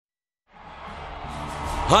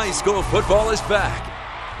High school football is back.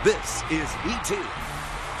 This is ET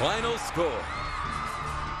Final Score.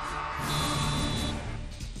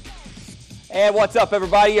 And what's up,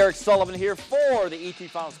 everybody? Eric Sullivan here for the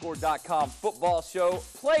etfinalscore.com football show,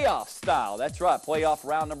 playoff style. That's right, playoff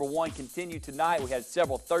round number one continued tonight. We had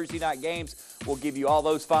several Thursday night games. We'll give you all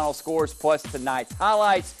those final scores plus tonight's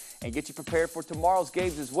highlights and get you prepared for tomorrow's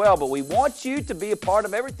games as well. But we want you to be a part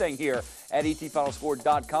of everything here at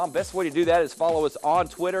etfinalscore.com. Best way to do that is follow us on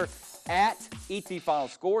Twitter at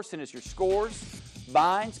etfinalscore. Send us your scores,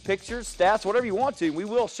 binds, pictures, stats, whatever you want to. We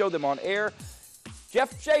will show them on air.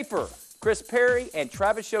 Jeff Schaefer, Chris Perry, and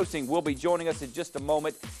Travis Shosing will be joining us in just a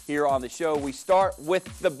moment here on the show. We start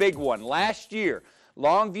with the big one. Last year,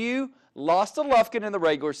 Longview lost to Lufkin in the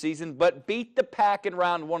regular season, but beat the Pack in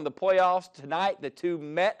round one of the playoffs. Tonight, the two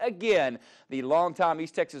met again. The longtime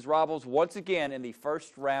East Texas rivals once again in the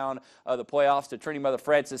first round of the playoffs to Trinity Mother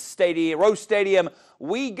Francis Stadium, Rose Stadium.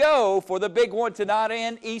 We go for the big one tonight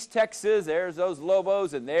in East Texas. There's those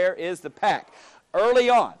Lobos, and there is the Pack. Early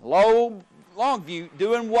on, Longview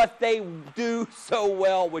doing what they do so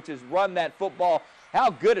well, which is run that football. How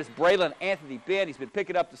good has Braylon Anthony been? He's been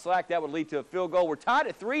picking up the slack. That would lead to a field goal. We're tied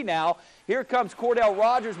at 3 now. Here comes Cordell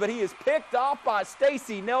Rogers, but he is picked off by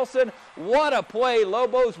Stacy Nelson. What a play.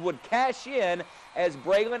 Lobos would cash in as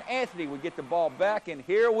Braylon Anthony would get the ball back, and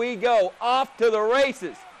here we go. Off to the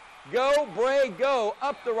races. Go, Bray, go.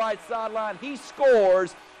 Up the right sideline. He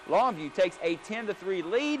scores. Longview takes a 10-3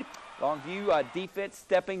 lead. Longview defense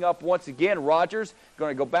stepping up once again. Rogers going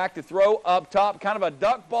to go back to throw up top. Kind of a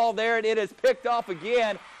duck ball there, and it is picked off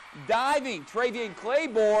again. Diving, Travian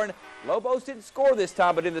Claiborne. Lobos didn't score this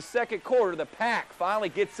time, but in the second quarter, the Pack finally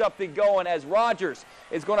gets something going as Rogers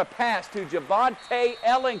is going to pass to Javonte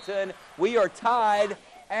Ellington. We are tied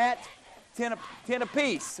at 10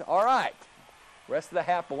 apiece. All right. Rest of the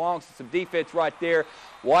half belongs to some defense right there.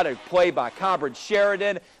 What a play by Coburn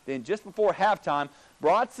Sheridan. Then just before halftime,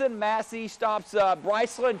 Bronson Massey stops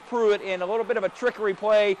Bryceland Pruitt in a little bit of a trickery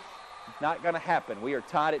play. Not going to happen. We are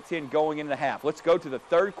tied at 10 going into the half. Let's go to the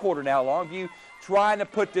third quarter now. Longview trying to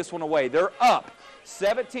put this one away. They're up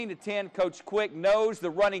 17-10. Coach Quick knows the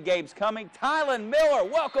running game's coming. Tylen Miller,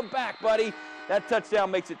 welcome back, buddy. That touchdown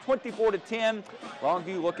makes it 24-10.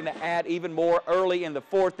 Longview looking to add even more early in the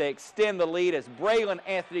fourth. They extend the lead as Braylon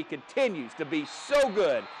Anthony continues to be so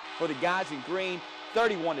good for the guys in green.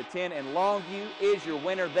 31-10, and Longview is your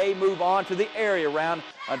winner. They move on to the area round.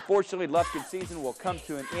 Unfortunately, Lufkin's season will come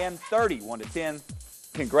to an end, 31-10.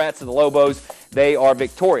 Congrats to the Lobos. They are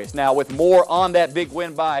victorious. Now, with more on that big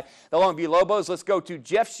win by the Longview Lobos, let's go to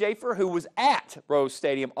Jeff Schaefer, who was at Rose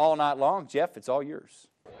Stadium all night long. Jeff, it's all yours.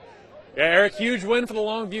 Yeah, Eric, huge win for the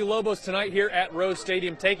Longview Lobos tonight here at Rose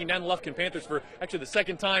Stadium, taking down the Lufkin Panthers for actually the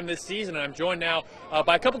second time this season. And I'm joined now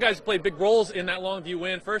by a couple guys who played big roles in that Longview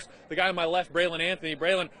win. First, the guy on my left, Braylon Anthony.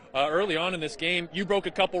 Braylon, early on in this game, you broke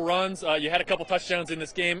a couple runs. You had a couple touchdowns in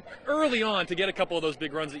this game. Early on to get a couple of those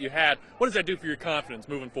big runs that you had, what does that do for your confidence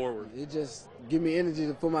moving forward? It just give me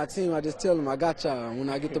energy for my team. I just tell them, I got y'all. When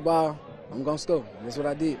I get the ball, I'm going to score. That's what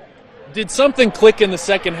I did. Did something click in the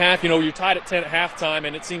second half? You know, you're tied at 10 at halftime,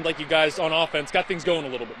 and it seemed like you guys on offense got things going a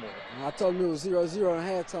little bit more. I told them it was 0-0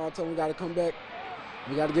 at halftime. I told them we got to come back.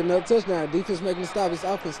 We got to get another touchdown. Defense making the stop. It's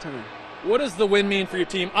offense turn. What does the win mean for your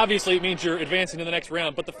team? Obviously, it means you're advancing to the next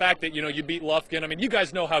round, but the fact that, you know, you beat Lufkin, I mean, you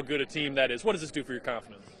guys know how good a team that is. What does this do for your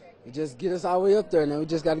confidence? It just get us all the way up there. Now we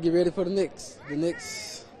just got to get ready for the next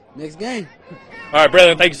game. All right,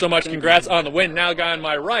 Braylon, thank you so much. Congrats on the win. Now, the guy on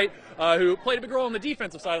my right, who played a big role on the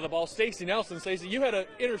defensive side of the ball, Stacy Nelson. Stacy, you had an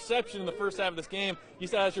interception in the first half of this game. You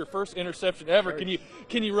said that was your first interception ever.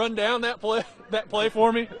 Can you run down that play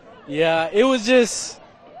for me? Yeah, it was just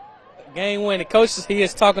game winning. Coach, he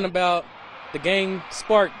is talking about the game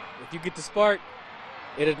spark. If you get the spark,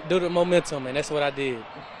 it'll do the momentum, and that's what I did.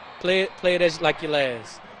 Play it as like your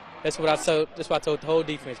last. That's what I told the whole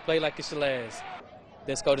defense. Play like it's your last.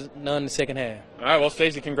 Let's go to none in the second half. All right, well,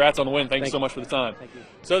 Stacey, congrats on the win. Thank you so much for the time. Thank you.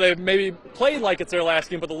 So they've maybe played like it's their last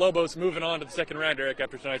game, but the Lobos moving on to the second round, Eric,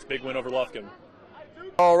 after tonight's big win over Lufkin.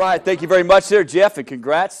 All right, thank you very much there, Jeff, and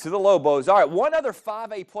congrats to the Lobos. All right, one other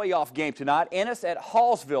 5A playoff game tonight. Ennis at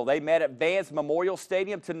Hallsville. They met at Vans Memorial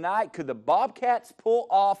Stadium tonight. Could the Bobcats pull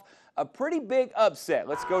off a pretty big upset?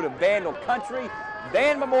 Let's go to Vandal Country,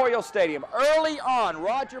 Van Memorial Stadium. Early on,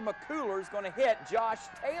 Roger McCuller is going to hit Josh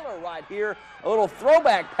Taylor right here. A little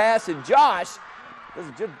throwback pass, and Josh does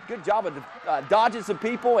a good job of dodging some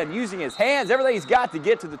people and using his hands, everything he's got to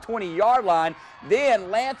get to the 20-yard line. Then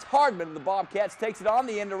Lance Hardman of the Bobcats takes it on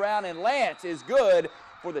the end around, and Lance is good.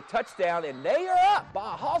 for the touchdown, and they are up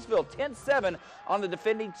by Hallsville 10-7 on the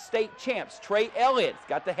defending state champs. Trey Elliott's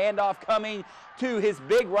got the handoff coming to his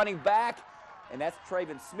big running back, and that's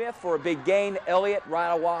Traven Smith for a big gain. Elliott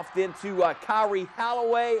right off into Kyrie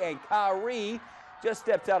Holloway, and Kyrie just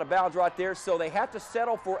steps out of bounds right there, so they have to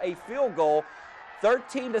settle for a field goal.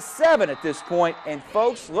 13-7 at this point, and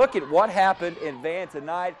folks, look at what happened in Van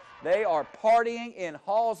tonight. They are partying in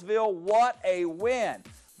Hallsville. What a win.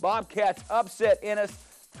 Bobcats upset Ennis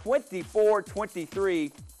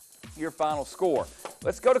 24-23, your final score.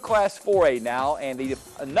 Let's go to Class 4A now, and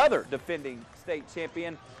another defending state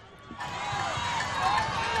champion.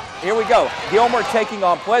 Here we go. Gilmer taking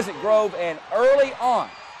on Pleasant Grove, and early on,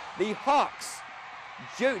 the Hawks,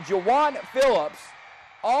 Jawan Phillips,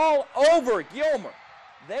 all over Gilmer.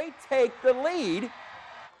 They take the lead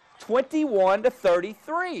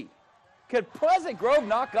 21-33. Could Pleasant Grove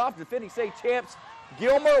knock off defending state champs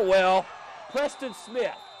Gilmer? Well, Preston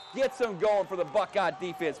Smith gets them going for the Buckeye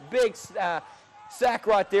defense. Big sack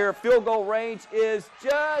right there. Field goal range is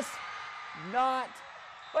just not,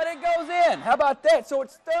 but it goes in. How about that? So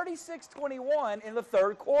it's 36-21 in the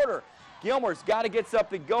third quarter. Gilmer's got to get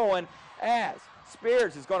something going as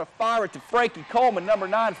Spears is going to fire it to Frankie Coleman. Number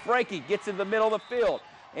 9, Frankie gets in the middle of the field.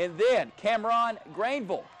 And then Cameron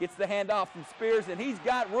Granville gets the handoff from Spears, and he's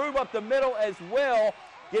got room up the middle as well,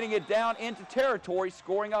 getting it down into territory,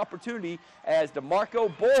 scoring opportunity as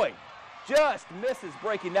DeMarco Boyd just misses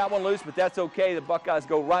breaking that one loose, but that's okay. The Buckeyes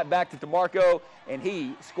go right back to DeMarco, and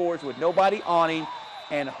he scores with nobody on him.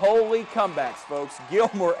 And holy comebacks, folks.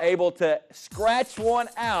 Gilmer able to scratch one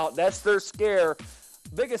out. That's their scare.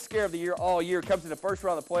 Biggest scare of the year all year. Comes in the first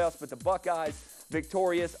round of the playoffs, but the Buckeyes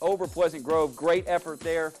victorious over Pleasant Grove. Great effort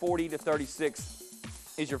there. 40-36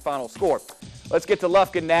 is your final score. Let's get to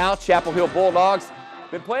Lufkin now. Chapel Hill Bulldogs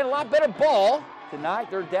been playing a lot better ball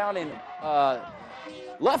tonight. They're down in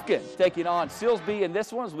Lufkin taking on Silsbee in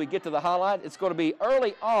this one. As we get to the highlight, it's going to be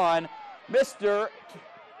early on. Mr.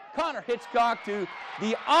 Connor Hitchcock to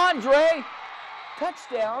DeAndre.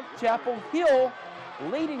 Touchdown. Chapel Hill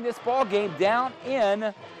leading this ball game down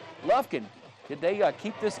in Lufkin. Did they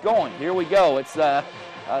keep this going? Here we go. It's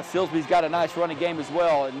Silsbee's got a nice running game as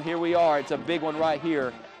well, and here we are. It's a big one right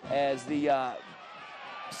here as the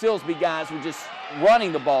Silsbee guys were just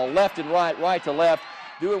running the ball left and right, right to left,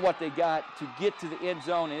 doing what they got to get to the end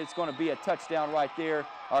zone, and it's going to be a touchdown right there,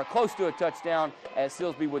 or close to a touchdown, as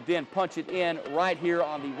Silsbee would then punch it in right here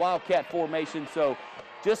on the Wildcat formation. So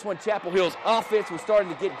just when Chapel Hill's offense was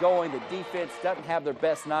starting to get going, the defense doesn't have their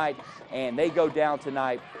best night, and they go down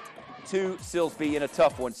tonight to Silsbee in a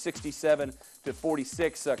tough one,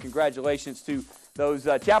 67-46. Congratulations to those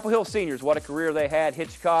Chapel Hill seniors. What a career they had.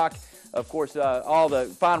 Hitchcock, of course, all the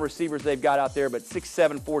fine receivers they've got out there, but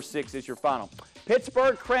 67-46 is your final.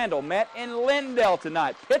 Pittsburgh Crandall met in Lindell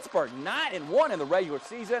tonight. Pittsburgh 9-1 in the regular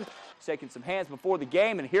season, shaking some hands before the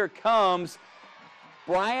game, and here comes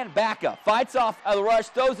Brian Backa. Fights off the rush,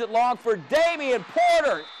 throws it long for Damian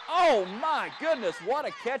Porter. Oh my goodness, what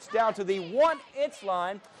a catch down to the 1-inch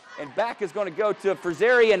line. And back is going to go to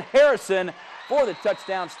Frazarian Harrison for the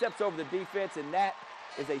touchdown. Steps over the defense, and that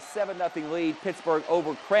is a 7-0 lead, Pittsburgh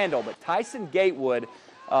over Crandall. But Tyson Gatewood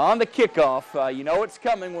on the kickoff. You know it's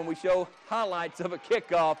coming when we show highlights of a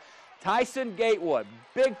kickoff. Tyson Gatewood,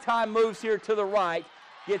 big-time moves here to the right.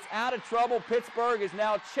 Gets out of trouble. Pittsburgh is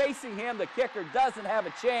now chasing him. The kicker doesn't have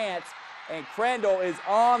a chance, and Crandall is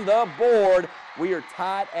on the board. We are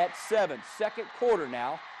tied at 7. Second quarter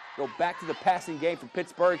now. Go back to the passing game for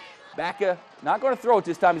Pittsburgh. Backa not going to throw it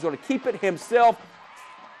this time. He's going to keep it himself.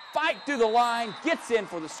 Fight through the line. Gets in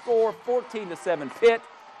for the score. 14-7 Pitt.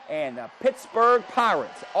 And the Pittsburgh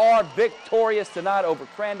Pirates are victorious tonight over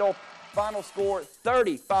Crandall. Final score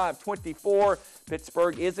 35-24.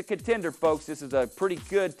 Pittsburgh is a contender, folks. This is a pretty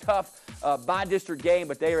good, tough by-district game,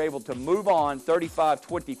 but they are able to move on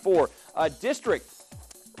 35-24. District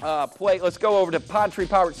play. Let's go over to Pine Tree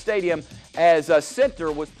Pirate Stadium as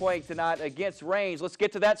Center was playing tonight against Range. Let's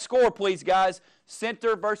get to that score, please, guys.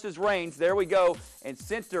 Center versus Range. There we go. And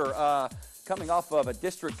Center coming off of a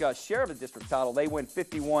district share of the district title. They win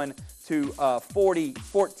 51-40,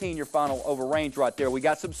 14 your final over Range right there. We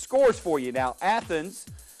got some scores for you now. Athens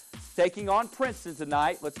taking on Princeton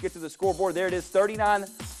tonight. Let's get to the scoreboard. There it is,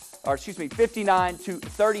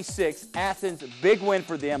 59-36. Athens, big win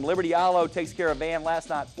for them. Liberty Ilo takes care of Van last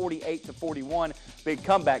night, 48-41. Big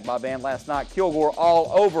comeback by Van last night. Kilgore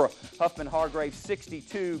all over Huffman Hargrave,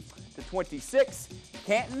 62-26.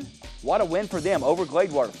 Canton, what a win for them over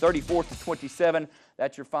Gladewater, 34-27.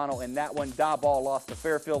 That's your final in that one. Diboll lost to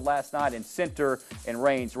Fairfield last night, and Center and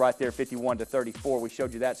Range right there, 51-34. We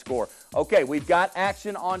showed you that score. Okay, we've got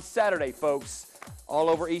action on Saturday, folks. all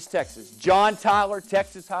over East Texas. John Tyler,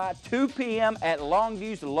 Texas High, 2 p.m. at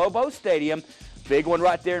Longview's Lobo Stadium. Big one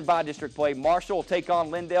right there in by-district play. Marshall will take on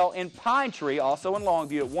Lindale in Pine Tree, also in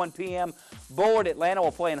Longview at 1 p.m. Bullard Atlanta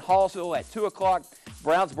will play in Hallsville at 2 o'clock.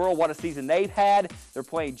 Brownsboro, what a season they've had. They're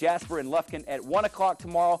playing Jasper and Lufkin at 1 o'clock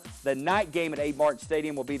tomorrow. The night game at Abe Martin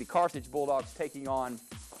Stadium will be the Carthage Bulldogs taking on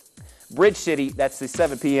Bridge City. That's the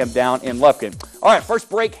 7 p.m. down in Lufkin. All right, first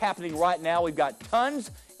break happening right now. We've got tons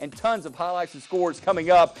and tons of highlights and scores coming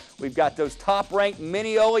up. We've got those top-ranked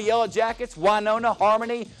Mineola Yellow Jackets, Winona,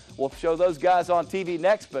 Harmony. We'll show those guys on TV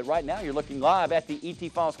next, but right now you're looking live at the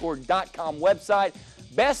etfinalscore.com website.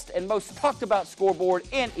 Best and most talked about scoreboard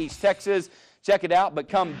in East Texas. Check it out, but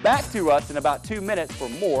come back to us in about 2 minutes for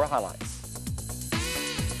more highlights.